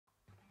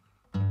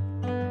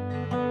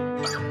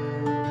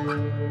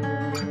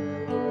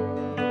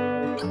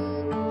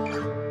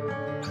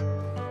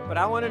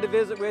I wanted to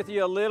visit with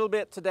you a little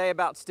bit today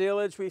about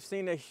Stillage. We've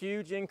seen a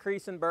huge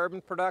increase in bourbon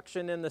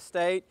production in the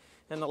state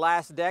in the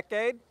last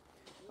decade.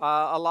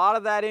 A lot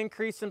of that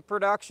increase in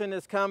production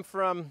has come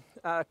from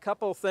a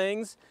couple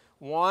things.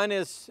 One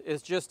is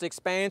just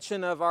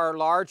expansion of our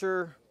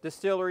larger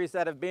distilleries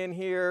that have been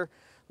here,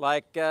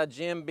 like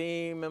Jim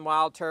Beam and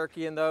Wild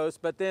Turkey and those.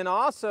 But then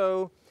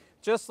also,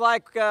 just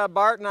like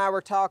Bart and I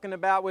were talking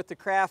about with the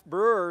craft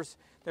brewers,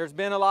 there's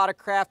been a lot of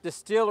craft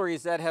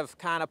distilleries that have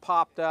kind of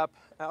popped up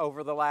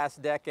over the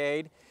last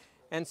decade.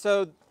 And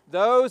so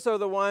those are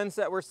the ones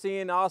that we're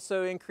seeing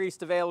also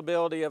increased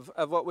availability of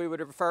what we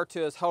would refer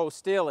to as whole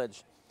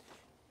stillage.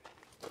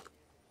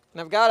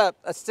 And I've got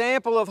a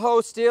sample of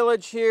whole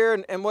stillage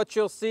here, and what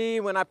you'll see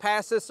when I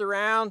pass this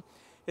around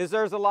is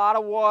there's a lot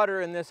of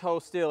water in this whole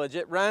stillage.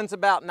 It runs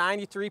about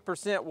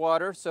 93%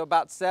 water, so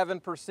about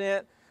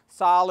 7%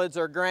 solids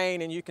or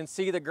grain, and you can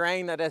see the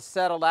grain that has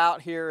settled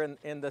out here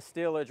in the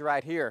stillage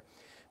right here.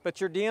 But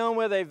you're dealing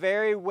with a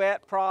very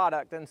wet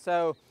product, and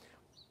so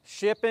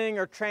shipping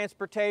or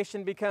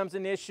transportation becomes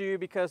an issue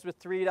because with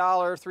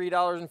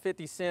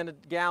 $3.50 a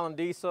gallon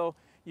diesel,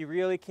 you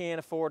really can't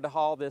afford to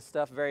haul this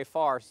stuff very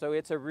far. So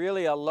it's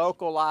really a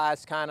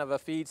localized kind of a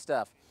feed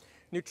stuff.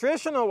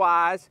 Nutritional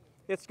wise,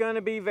 it's going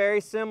to be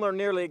very similar,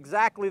 nearly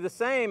exactly the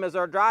same as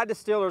our dry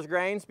distillers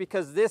grains,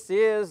 because this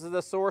is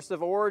the source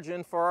of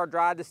origin for our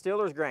dry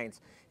distillers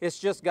grains. It's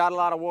just got a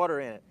lot of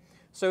water in it.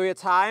 So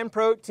it's high in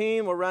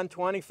protein, will run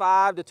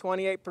 25 to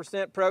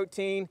 28%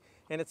 protein,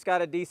 and it's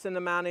got a decent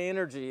amount of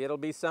energy. It'll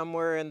be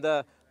somewhere in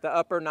the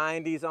upper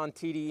 90s on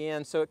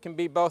TDN, so it can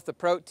be both a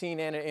protein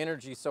and an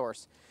energy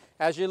source.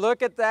 As you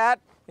look at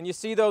that and you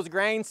see those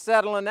grains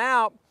settling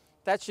out,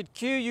 that should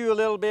cue you a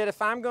little bit. If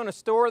I'm going to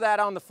store that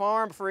on the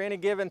farm for any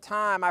given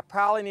time, I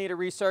probably need a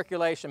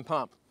recirculation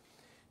pump.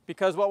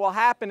 Because what will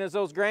happen is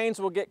those grains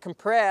will get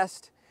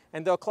compressed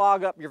and they'll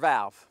clog up your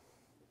valve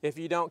if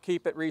you don't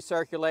keep it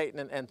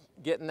recirculating and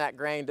getting that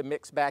grain to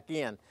mix back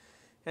in.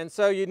 And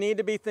so you need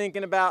to be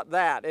thinking about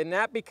that. And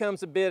that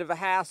becomes a bit of a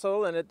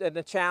hassle and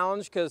a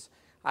challenge, because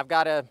I've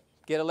got to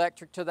get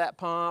electric to that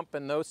pump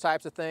and those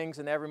types of things.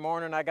 And every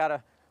morning I got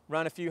to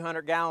run a few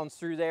hundred gallons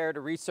through there to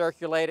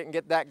recirculate it and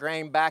get that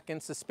grain back in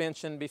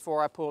suspension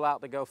before I pull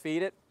out to go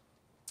feed it.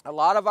 A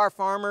lot of our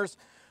farmers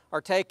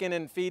are taking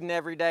and feeding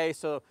every day,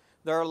 so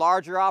they're a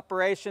larger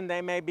operation.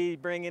 They may be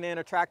bringing in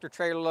a tractor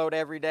trailer load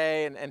every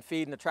day and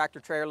feeding the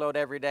tractor trailer load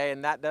every day,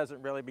 and that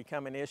doesn't really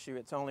become an issue.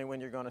 It's only when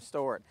you're going to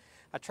store it.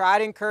 I try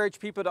to encourage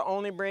people to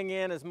only bring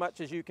in as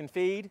much as you can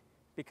feed,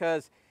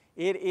 because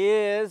it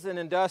is an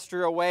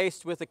industrial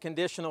waste with a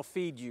conditional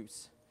feed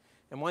use.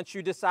 And once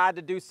you decide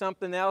to do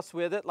something else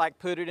with it, like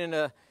put it in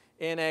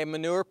a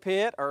manure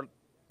pit or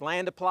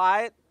land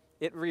apply it,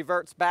 it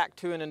reverts back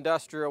to an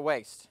industrial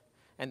waste.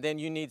 And then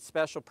you need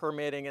special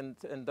permitting and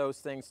those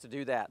things to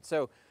do that.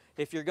 So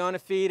if you're going to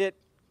feed it,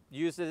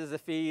 use it as a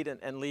feed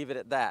and leave it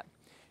at that.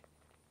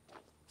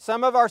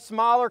 Some of our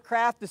smaller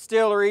craft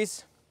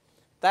distilleries,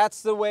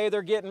 that's the way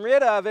they're getting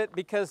rid of it,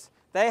 because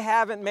they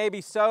haven't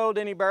maybe sold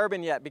any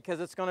bourbon yet, because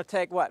it's going to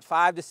take, what,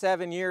 5 to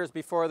 7 years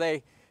before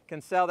they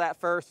can sell that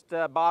first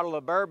bottle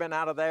of bourbon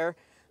out of there.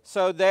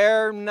 So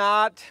they're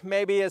not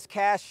maybe as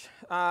cash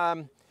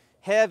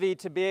heavy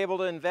to be able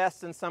to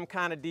invest in some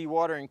kind of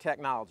dewatering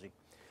technology.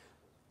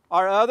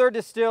 Our other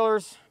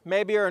distillers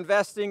maybe are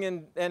investing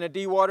in a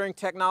dewatering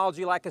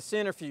technology like a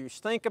centrifuge.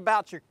 Think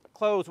about your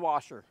clothes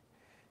washer.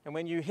 And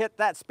when you hit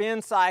that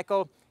spin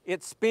cycle,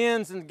 it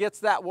spins and gets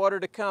that water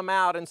to come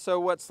out. And so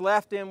what's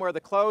left in where the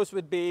clothes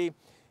would be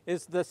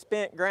is the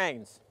spent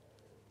grains.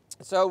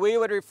 So we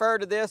would refer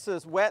to this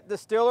as wet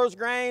distillers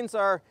grains,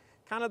 or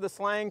kind of the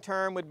slang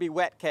term would be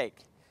wet cake.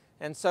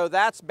 And so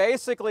that's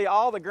basically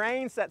all the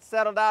grains that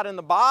settled out in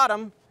the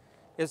bottom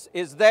is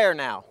there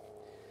now.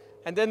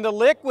 And then the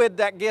liquid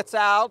that gets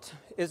out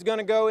is going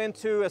to go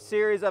into a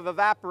series of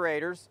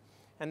evaporators,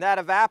 and that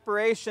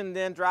evaporation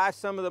then drives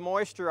some of the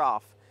moisture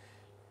off.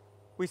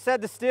 We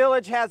said the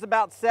stillage has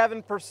about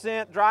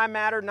 7% dry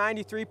matter,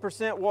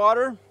 93%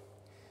 water.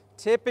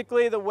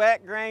 Typically, the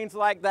wet grains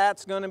like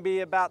that's going to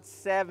be about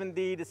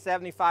 70 to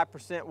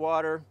 75%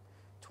 water,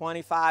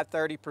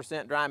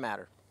 25–30% dry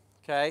matter,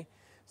 okay?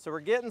 So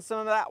we're getting some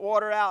of that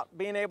water out,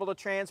 being able to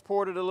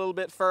transport it a little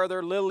bit further,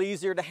 a little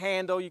easier to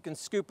handle. You can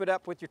scoop it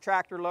up with your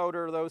tractor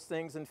loader or those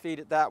things and feed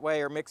it that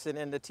way, or mix it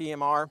into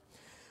TMR.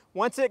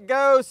 Once it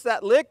goes,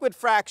 that liquid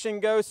fraction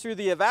goes through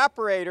the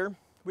evaporator,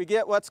 we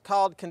get what's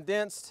called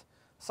condensed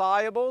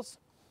solubles,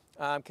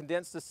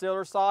 condensed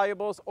distiller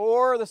solubles,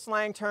 or the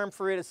slang term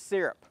for it is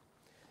syrup.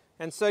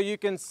 And so you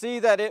can see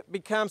that it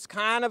becomes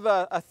kind of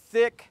a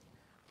thick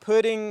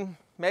pudding,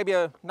 maybe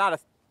not a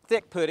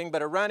thick pudding,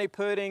 but a runny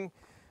pudding,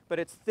 but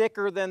it's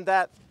thicker than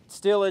that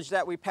stillage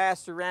that we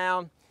passed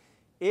around.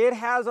 It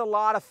has a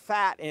lot of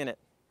fat in it,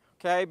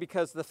 okay,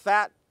 because the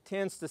fat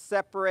tends to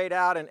separate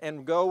out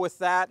and go with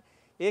that.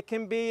 It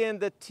can be in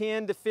the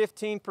 10 to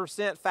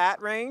 15% fat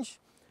range,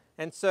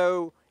 and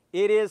so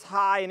it is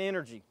high in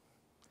energy.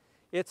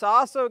 It's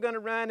also going to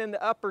run in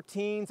the upper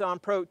teens on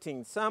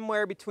protein,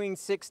 somewhere between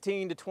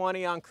 16 to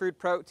 20 on crude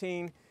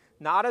protein.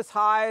 Not as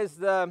high as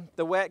the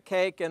wet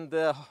cake and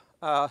the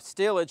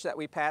stillage that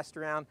we passed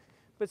around,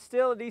 but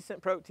still a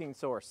decent protein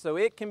source. So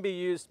it can be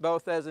used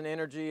both as an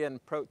energy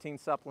and protein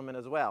supplement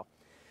as well.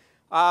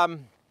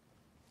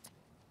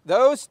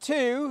 Those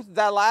two,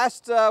 the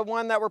last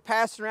one that were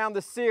passed around,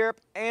 the syrup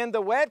and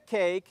the wet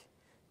cake,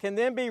 can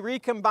then be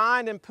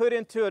recombined and put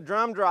into a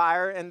drum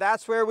dryer, and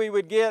that's where we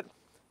would get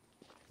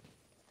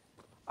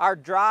our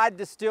dried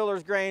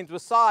distiller's grains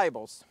with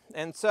solubles.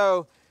 And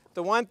so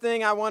the one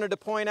thing I wanted to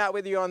point out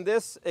with you on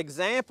this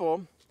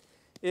example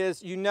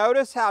is you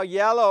notice how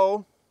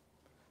yellow,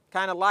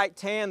 kind of light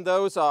tan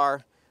those are,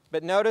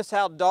 but notice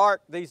how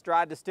dark these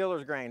dried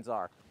distiller's grains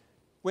are.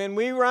 When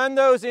we run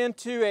those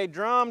into a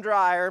drum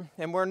dryer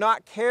and we're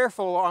not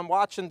careful on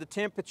watching the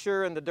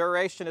temperature and the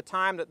duration of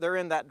time that they're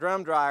in that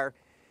drum dryer,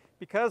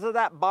 because of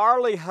that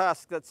barley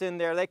husk that's in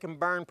there, they can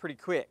burn pretty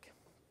quick.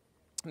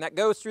 And that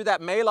goes through that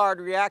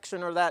Maillard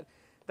reaction, or that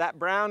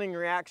browning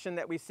reaction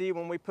that we see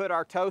when we put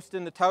our toast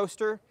in the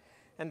toaster,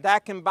 and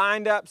that can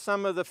bind up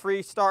some of the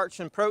free starch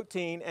and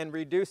protein and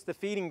reduce the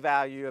feeding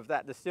value of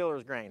that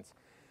distiller's grains.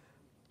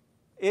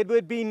 It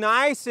would be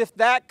nice if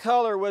that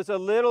color was a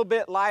little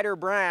bit lighter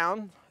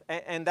brown,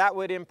 and that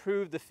would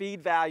improve the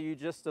feed value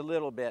just a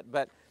little bit.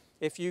 But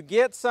if you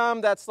get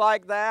some that's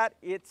like that,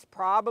 it's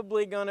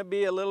probably going to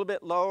be a little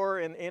bit lower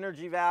in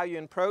energy value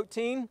and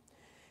protein.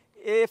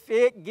 If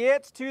it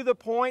gets to the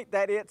point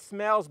that it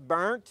smells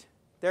burnt,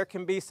 there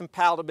can be some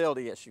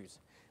palatability issues.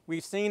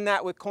 We've seen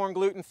that with corn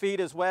gluten feed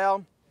as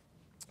well.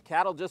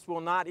 Cattle just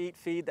will not eat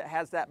feed that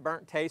has that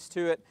burnt taste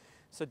to it.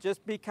 So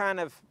just be kind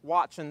of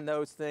watching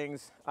those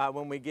things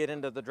when we get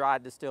into the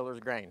dried distiller's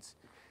grains.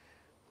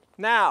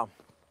 Now,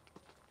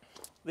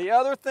 the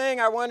other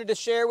thing I wanted to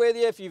share with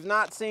you, if you've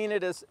not seen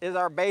it, is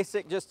our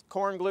basic just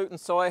corn gluten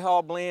soy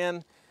hull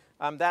blend.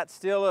 That's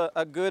still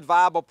a good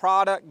viable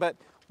product, but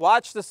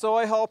watch the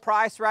soy hull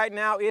price right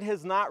now. It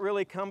has not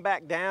really come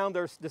back down.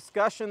 There's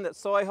discussion that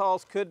soy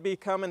hulls could be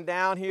coming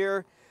down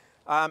here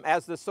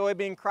as the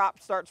soybean crop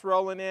starts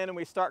rolling in and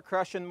we start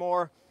crushing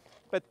more.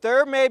 But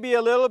they're maybe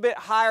a little bit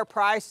higher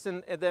priced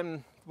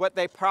than what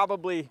they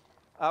probably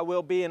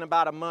will be in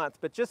about a month.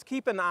 But just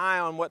keep an eye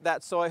on what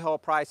that soy hull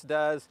price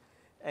does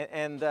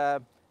and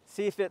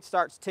see if it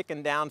starts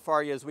ticking down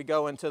for you as we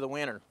go into the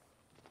winter.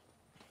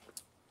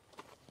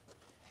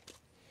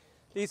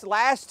 These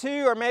last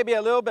two are maybe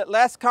a little bit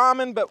less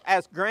common, but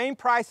as grain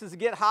prices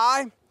get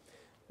high,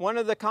 one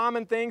of the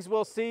common things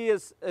we'll see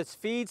is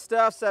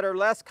feedstuffs that are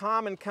less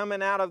common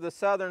coming out of the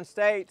southern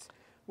states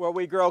where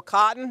we grow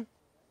cotton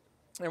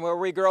and where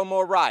we grow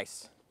more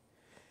rice.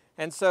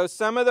 And so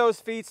some of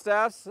those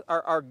feedstuffs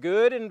are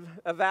good in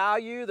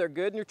value, they're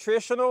good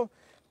nutritional,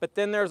 but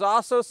then there's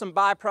also some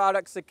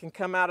byproducts that can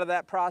come out of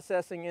that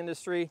processing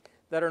industry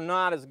that are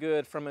not as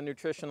good from a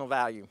nutritional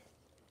value.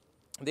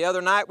 The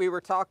other night we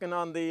were talking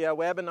on the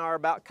webinar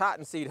about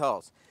cottonseed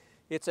hulls.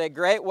 It's a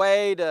great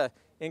way to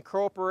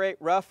incorporate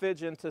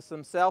roughage into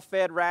some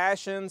self-fed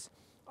rations.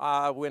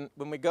 When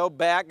we go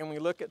back and we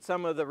look at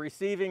some of the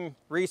receiving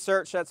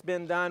research that's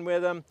been done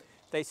with them,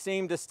 they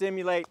seem to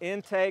stimulate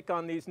intake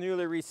on these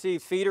newly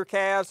received feeder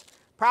calves,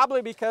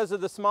 probably because of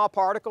the small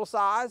particle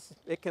size.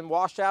 It can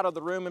wash out of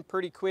the rumen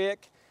pretty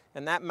quick,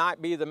 and that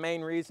might be the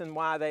main reason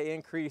why they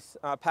increase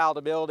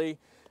palatability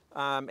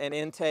and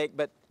intake,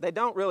 but they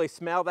don't really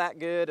smell that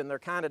good and they're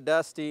kind of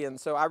dusty, and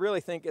so I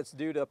really think it's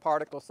due to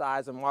particle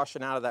size and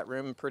washing out of that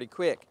rumen pretty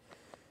quick.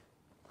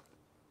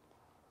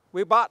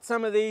 We bought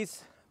some of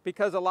these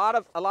because a lot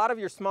of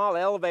your small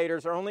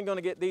elevators are only going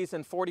to get these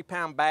in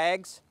 40-pound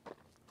bags.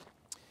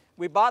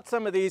 We bought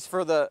some of these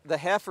for the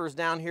heifers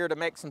down here to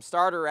make some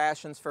starter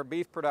rations for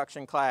beef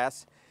production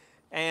class.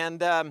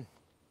 And at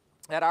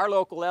our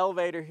local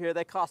elevator here,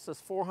 they cost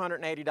us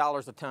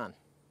 $480 a ton.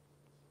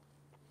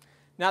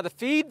 Now the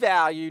feed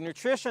value,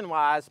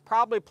 nutrition-wise,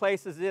 probably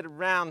places it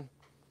around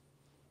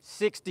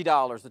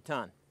 $60 a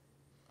ton.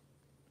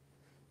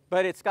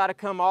 But it's got to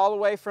come all the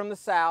way from the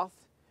south.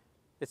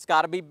 It's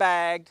got to be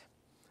bagged.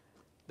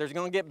 There's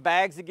going to get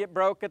bags that get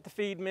broke at the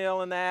feed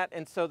mill and that,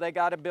 and so they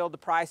got to build the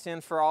price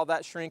in for all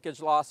that shrinkage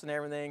loss and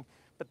everything.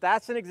 But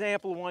that's an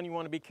example of one you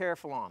want to be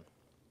careful on.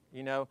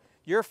 You know,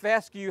 your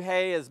fescue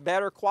hay is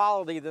better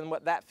quality than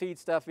what that feed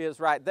stuff is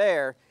right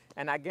there,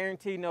 and I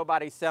guarantee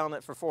nobody's selling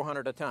it for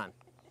 $400 a ton.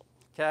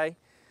 Okay?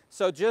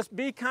 So just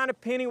be kind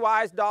of penny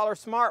wise, dollar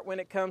smart when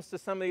it comes to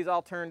some of these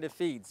alternative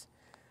feeds.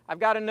 I've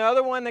got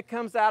another one that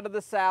comes out of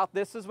the south.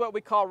 This is what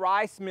we call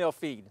rice mill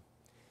feed.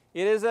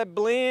 It is a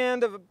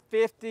blend of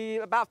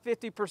about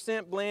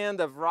 50%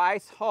 blend of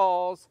rice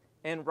hulls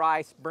and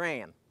rice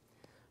bran.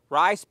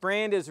 Rice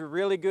bran is a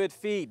really good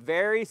feed,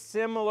 very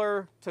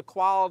similar to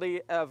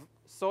quality of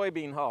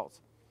soybean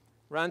hulls.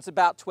 Runs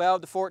about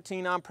 12 to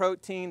 14 on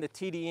protein. The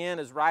TDN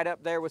is right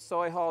up there with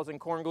soy hulls and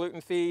corn gluten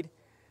feed.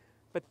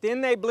 But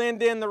then they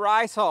blend in the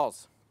rice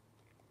hulls,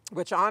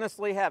 which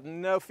honestly have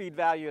no feed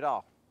value at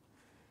all.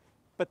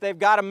 But they've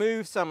got to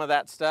move some of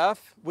that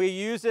stuff. We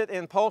use it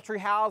in poultry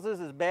houses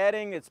as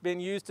bedding. It's been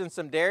used in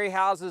some dairy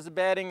houses as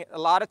bedding. A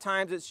lot of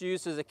times it's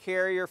used as a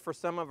carrier for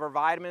some of our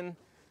vitamin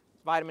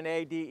vitamin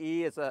A, D,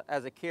 E as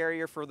a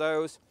carrier for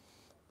those.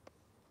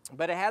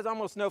 But it has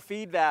almost no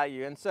feed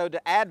value. And so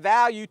to add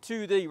value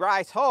to the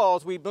rice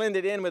hulls, we blend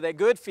it in with a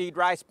good feed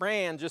rice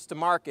bran just to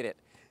market it.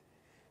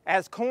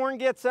 As corn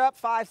gets up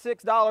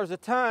 $5, $6 a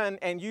ton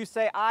and you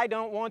say, I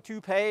don't want to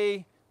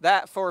pay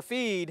that for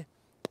feed,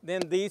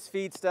 then these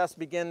feedstuffs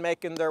begin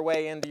making their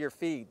way into your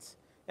feeds.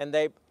 And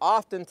they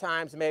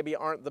oftentimes maybe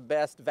aren't the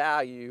best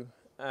value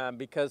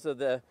because of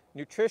the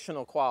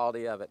nutritional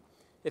quality of it.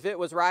 If it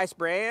was rice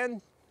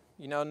bran,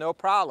 you know, no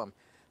problem.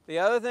 The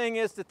other thing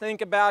is to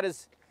think about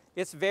is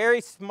it's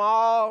very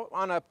small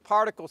on a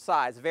particle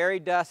size, very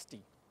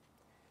dusty.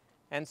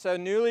 And so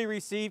newly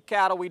received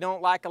cattle, we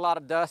don't like a lot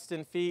of dust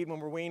in feed. When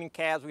we're weaning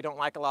calves, we don't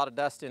like a lot of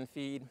dust in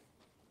feed.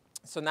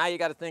 So now you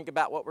got to think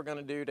about what we're going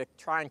to do to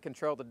try and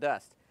control the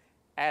dust.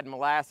 Add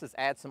molasses,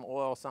 add some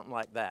oil, something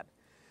like that.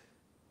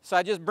 So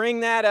I just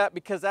bring that up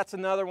because that's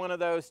another one of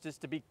those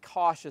just to be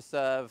cautious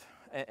of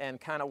and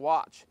kind of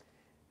watch.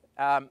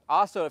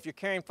 Also, if you're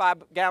carrying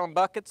 5-gallon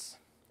buckets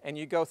and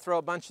you go throw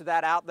a bunch of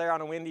that out there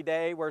on a windy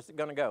day, where's it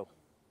going to go?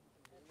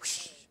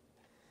 Whoosh.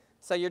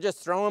 So you're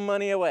just throwing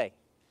money away.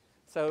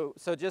 So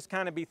just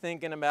kind of be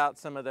thinking about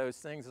some of those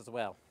things as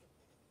well.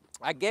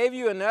 I gave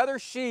you another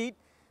sheet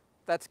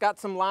that's got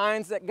some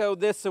lines that go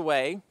this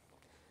way.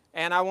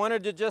 And I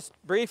wanted to just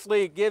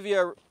briefly give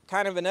you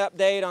kind of an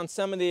update on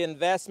some of the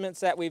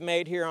investments that we've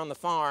made here on the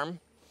farm.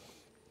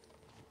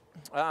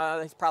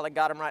 He's probably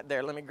got them right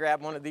there. Let me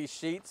grab one of these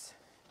sheets.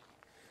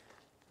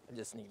 I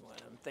just need one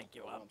of them. Thank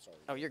you. I'm sorry.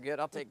 Oh, you're good.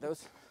 I'll take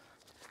those.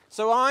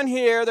 So on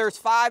here, there's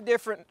 5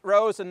 different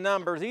rows of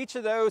numbers. Each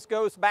of those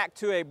goes back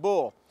to a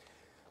bull.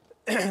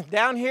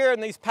 Down here in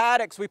these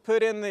paddocks, we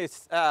put in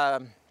these,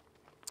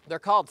 they're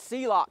called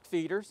C-lock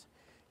feeders,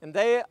 and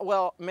they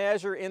will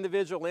measure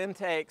individual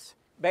intakes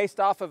based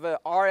off of a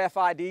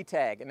RFID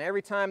tag. And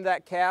every time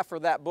that calf or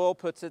that bull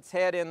puts its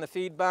head in the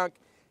feed bunk,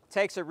 it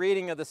takes a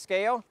reading of the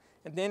scale,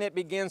 and then it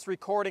begins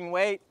recording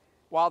weight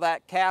while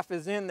that calf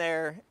is in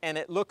there, and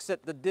it looks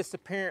at the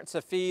disappearance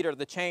of feed or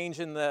the change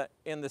in the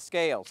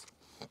scales.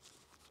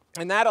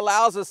 And that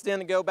allows us then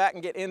to go back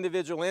and get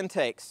individual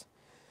intakes.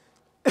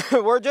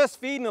 We're just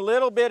feeding a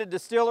little bit of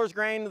distiller's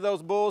grain to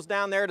those bulls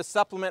down there to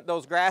supplement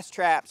those grass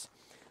traps.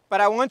 But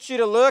I want you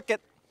to look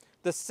at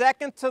the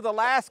second to the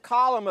last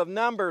column of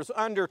numbers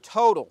under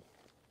total.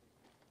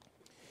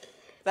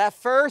 That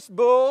first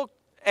bull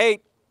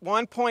ate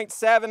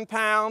 1.7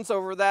 pounds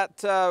over that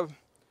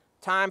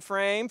time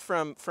frame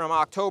from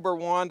October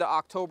 1 to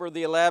October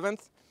the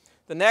 11th.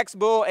 The next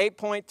bull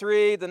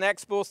 8.3, the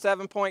next bull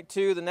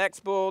 7.2, the next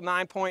bull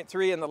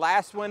 9.3, and the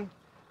last one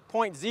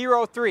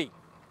 0.03.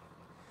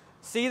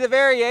 See the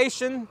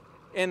variation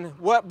in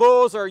what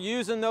bulls are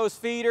using those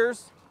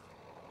feeders?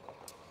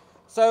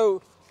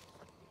 So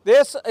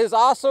this is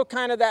also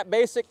kind of that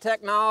basic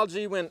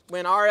technology when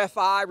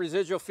RFI,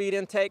 residual feed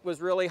intake,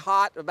 was really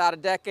hot about a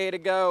decade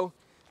ago.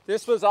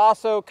 This was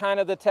also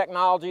kind of the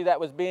technology that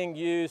was being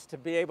used to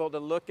be able to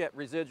look at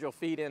residual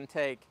feed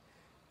intake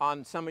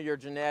on some of your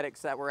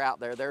genetics that were out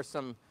there. There's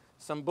some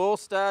bull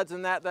studs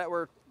and that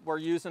were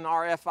using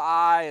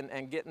RFI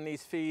and getting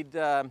these feed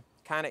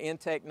kind of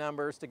intake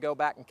numbers to go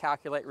back and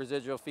calculate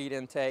residual feed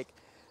intake.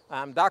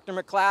 Dr.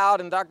 McLeod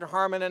and Dr.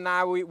 Harmon and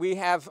I, we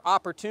have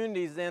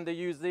opportunities then to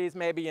use these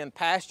maybe in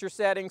pasture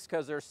settings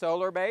because they're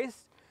solar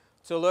based.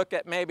 To look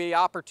at maybe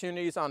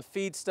opportunities on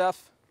feed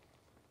stuff.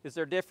 Is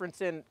there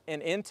difference in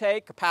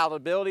intake,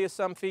 palatability of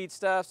some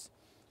feedstuffs?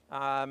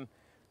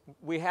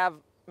 We have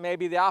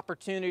maybe the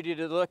opportunity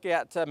to look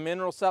at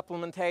mineral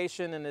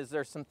supplementation, and is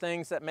there some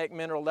things that make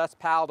mineral less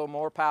palatable,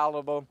 more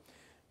palatable?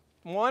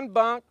 One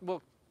bunk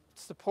will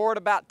support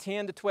about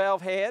 10 to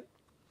 12 head,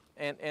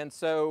 and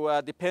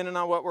so depending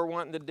on what we're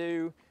wanting to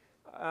do,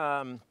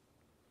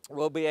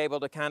 we'll be able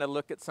to kind of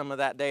look at some of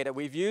that data.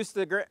 We've used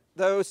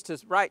those to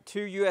write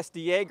 2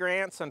 USDA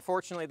grants.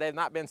 Unfortunately, they've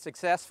not been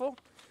successful.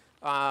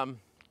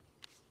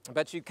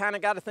 But you kind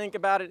of got to think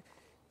about it,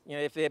 you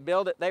know, if they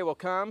build it, they will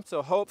come.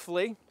 So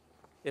hopefully,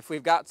 if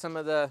we've got some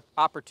of the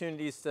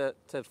opportunities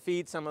to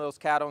feed some of those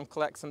cattle and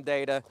collect some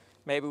data,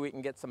 maybe we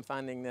can get some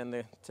funding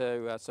then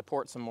to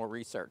support some more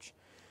research.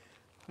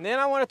 And then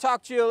I want to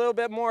talk to you a little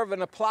bit more of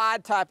an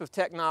applied type of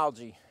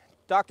technology.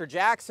 Dr.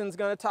 Jackson's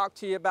going to talk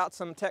to you about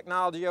some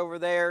technology over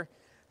there.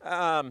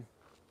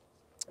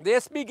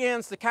 This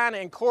begins to kind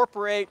of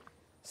incorporate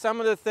some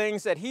of the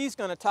things that he's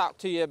going to talk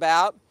to you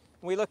about.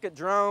 We look at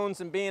drones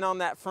and being on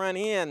that front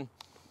end.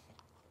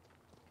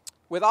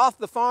 With off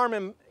the farm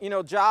and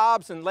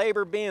jobs and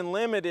labor being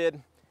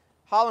limited,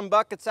 hauling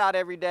buckets out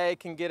every day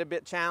can get a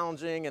bit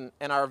challenging,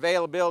 and our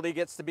availability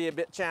gets to be a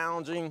bit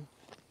challenging.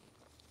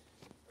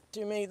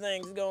 Too many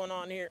things going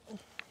on here.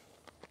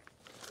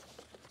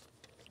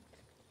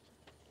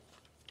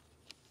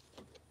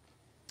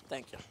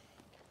 Thank you.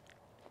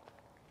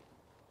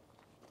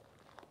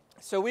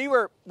 So we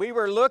were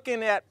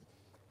looking at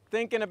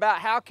thinking about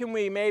how can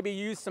we maybe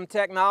use some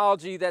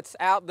technology that's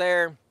out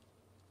there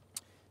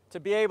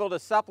to be able to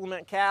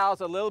supplement cows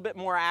a little bit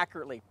more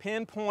accurately,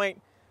 pinpoint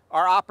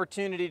our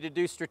opportunity to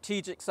do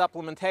strategic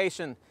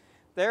supplementation.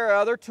 There are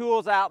other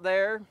tools out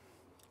there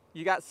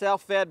You got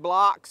self-fed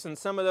blocks and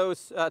some of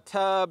those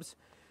tubs.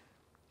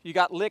 You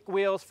got lick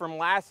wheels for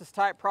molasses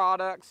type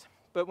products.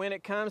 But when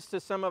it comes to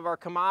some of our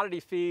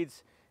commodity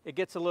feeds, it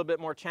gets a little bit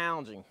more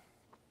challenging.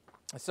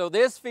 So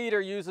this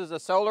feeder uses a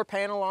solar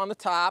panel on the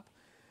top,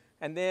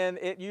 and then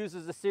it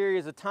uses a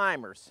series of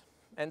timers.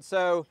 And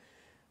so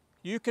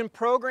you can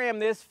program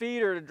this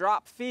feeder to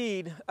drop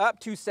feed up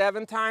to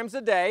 7 times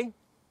a day,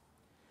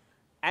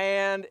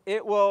 and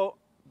it will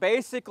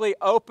basically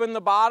open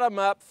the bottom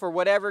up for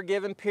whatever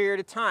given period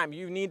of time.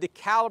 You need to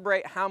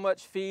calibrate how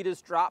much feed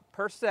is dropped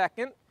per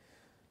second,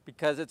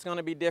 because it's going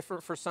to be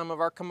different for some of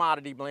our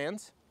commodity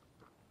blends.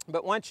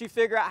 But once you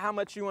figure out how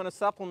much you want to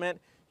supplement,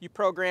 you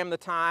program the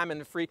time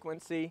and the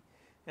frequency,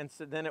 and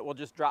so then it will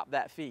just drop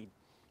that feed.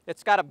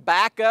 It's got a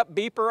backup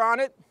beeper on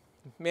it.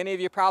 Many of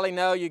you probably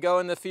know you go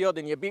in the field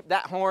and you beep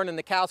that horn and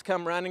the cows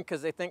come running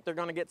because they think they're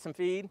going to get some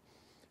feed.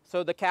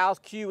 So the cows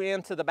cue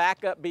into the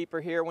backup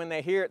beeper here. When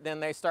they hear it, then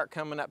they start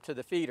coming up to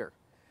the feeder.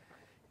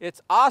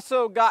 It's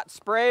also got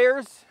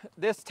sprayers.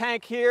 This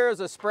tank here is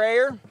a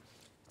sprayer.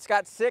 It's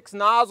got 6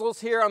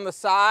 nozzles here on the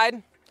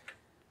side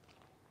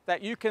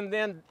that you can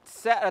then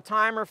set a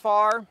timer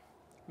for.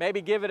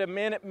 Maybe give it a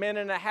minute, minute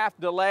and a half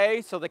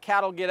delay so the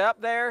cattle get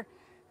up there,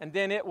 and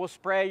then it will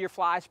spray your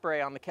fly spray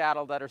on the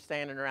cattle that are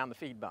standing around the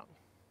feed bunk.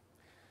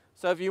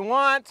 So if you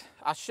want,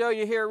 I'll show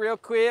you here real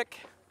quick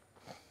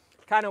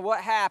kind of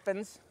what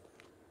happens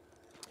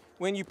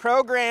when you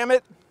program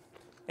it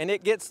and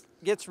it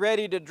gets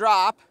ready to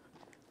drop.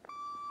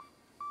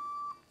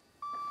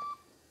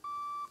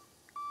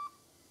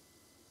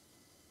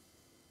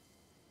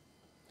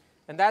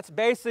 And that's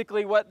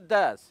basically what it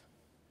does,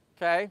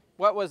 okay?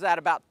 What was that,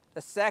 about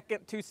a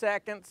second, 2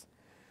 seconds?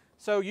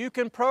 So you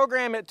can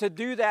program it to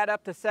do that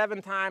up to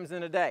 7 times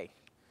in a day.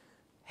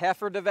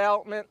 Heifer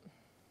development,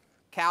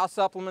 cow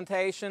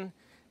supplementation.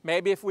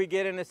 Maybe if we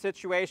get in a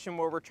situation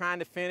where we're trying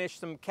to finish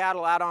some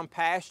cattle out on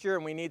pasture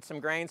and we need some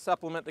grain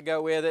supplement to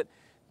go with it,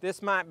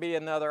 this might be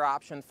another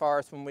option for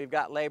us when we've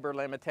got labor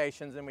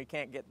limitations and we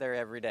can't get there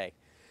every day.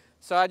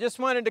 So I just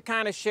wanted to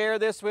kind of share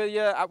this with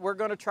you. We're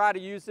going to try to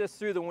use this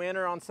through the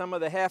winter on some of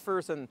the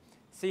heifers and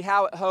see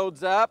how it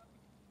holds up,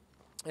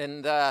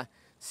 and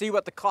see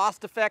what the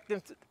cost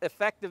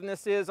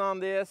effectiveness is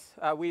on this.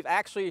 I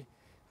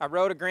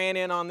wrote a grant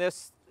in on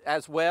this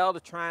as well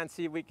to try and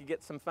see if we could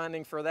get some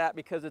funding for that,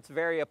 because it's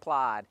very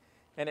applied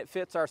and it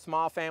fits our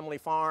small family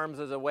farms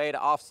as a way to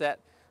offset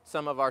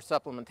some of our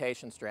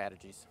supplementation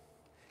strategies.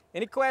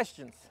 Any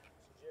questions? So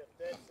Jeff,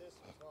 that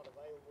system's not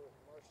available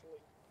commercially.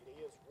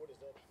 It is. What is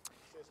that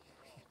system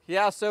called?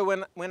 Yeah,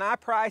 so when I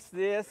priced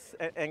this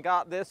and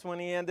got this one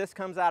in, this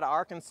comes out of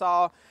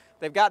Arkansas.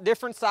 They've got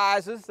different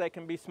sizes. They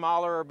can be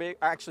smaller or big.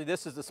 Actually,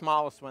 this is the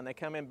smallest one. They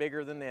come in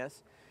bigger than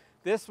this.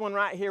 This one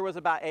right here was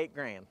about $8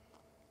 grand.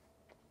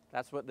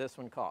 That's what this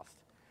one cost.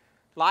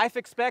 Life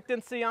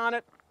expectancy on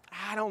it,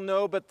 I don't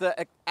know, but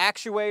the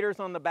actuators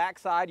on the back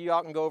side, you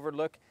all can go over and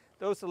look.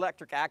 Those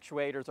electric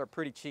actuators are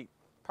pretty cheap,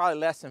 probably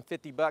less than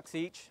 50 bucks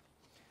each.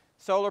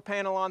 Solar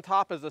panel on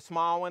top is a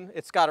small one.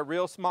 It's got a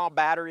real small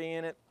battery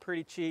in it,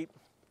 pretty cheap.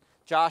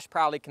 Josh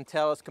probably can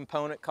tell us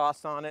component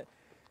costs on it,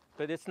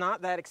 but it's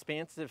not that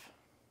expensive,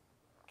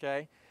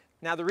 okay?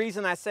 Now the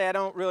reason I say I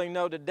don't really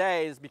know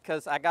today is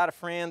because I got a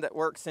friend that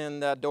works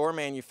in door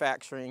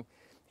manufacturing.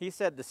 He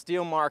said the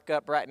steel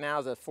markup right now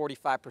is a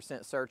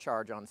 45%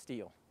 surcharge on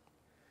steel.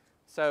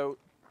 So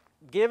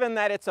given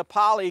that it's a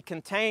poly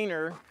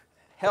container,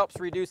 helps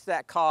reduce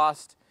that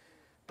cost,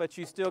 but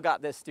you still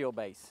got this steel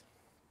base.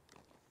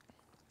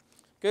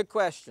 Good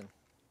question.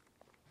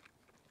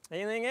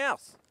 Anything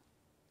else?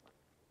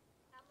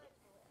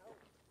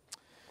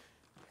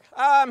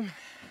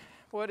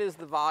 What is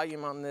the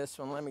volume on this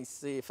one? Let me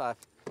see if I...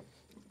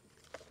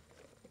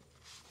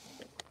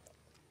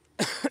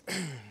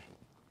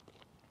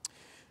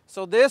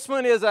 So this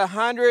one is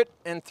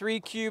 103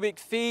 cubic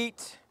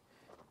feet,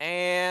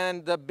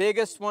 and the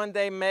biggest one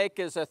they make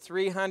is a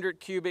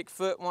 300 cubic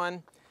foot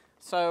one.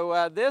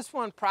 So this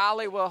one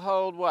probably will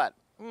hold what?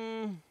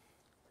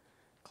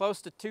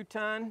 Close to 2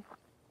 ton,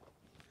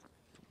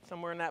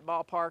 somewhere in that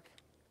ballpark.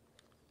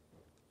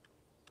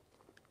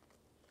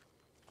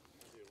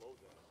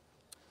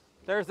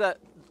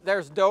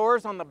 There's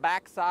doors on the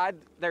back side.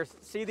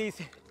 See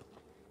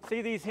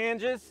these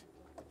hinges?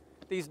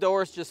 These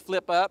doors just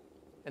flip up.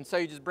 And so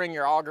you just bring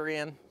your auger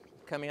in,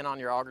 come in on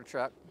your auger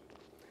truck.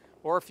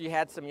 Or if you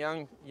had some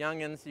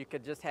youngins, you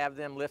could just have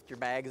them lift your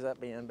bags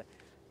up in. But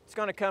it's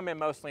going to come in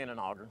mostly in an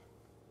auger.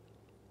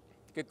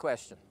 Good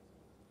question.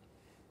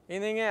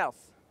 Anything else?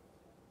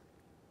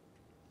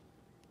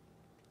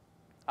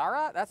 All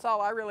right, that's all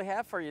I really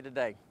have for you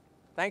today.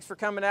 Thanks for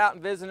coming out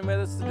and visiting with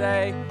us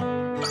today.